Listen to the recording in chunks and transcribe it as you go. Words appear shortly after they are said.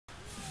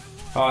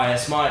Hi,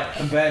 it's Mike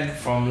And Ben.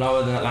 from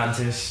Lower Than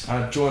Atlantis.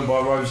 I'm joined by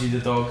Rosie the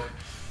dog,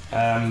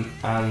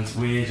 and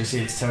we're just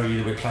here to tell you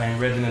that we're playing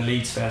Reading and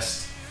Leeds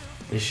Fest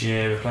this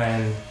year. We're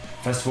playing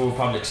Festival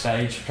Public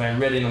Stage, we're playing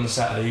Reading on the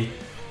Saturday,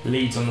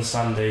 Leeds on the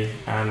Sunday,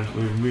 and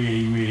we're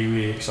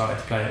really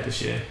excited to play it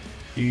this year.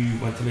 You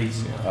went to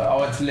Leeds, didn't you? I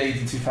went to Leeds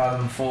in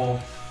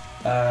 2004.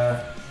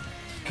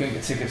 Couldn't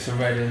get tickets for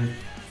Reading.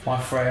 My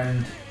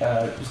friend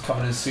was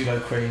covered in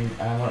pseudo cream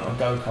and went on a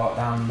go-kart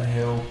down the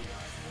hill.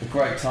 A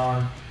great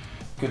time,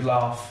 good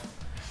laugh.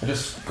 I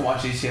just got my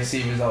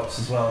GCSE results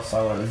as well,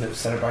 so it was a little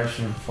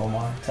celebration for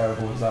my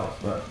terrible results,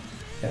 but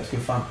yeah, it was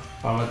good fun.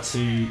 I went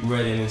to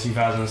Reading in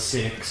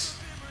 2006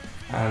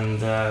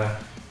 and I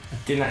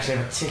didn't actually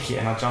have a ticket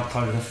and I jumped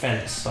over the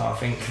fence, so I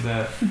think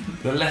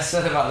the less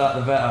said about that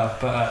the better.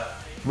 But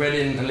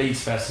Reading and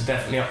Leeds Fest are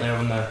definitely up there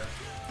on the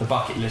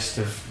bucket list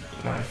of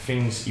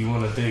things you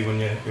want to do when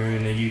you're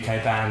in a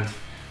UK band.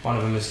 One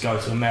of them is go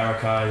to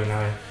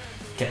America,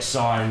 get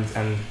signed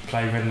and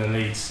play Reading and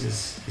Leeds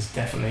is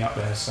definitely up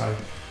there. So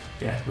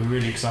yeah, we're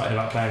really excited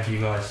about playing for you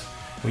guys.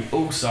 We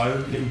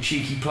also, little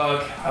cheeky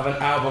plug, have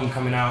an album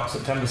coming out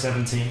September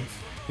 17th.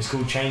 It's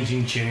called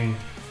Changing Tune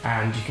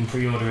and you can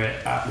pre-order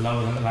it at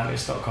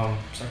lowerthanatlantis.com,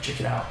 so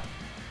check it out.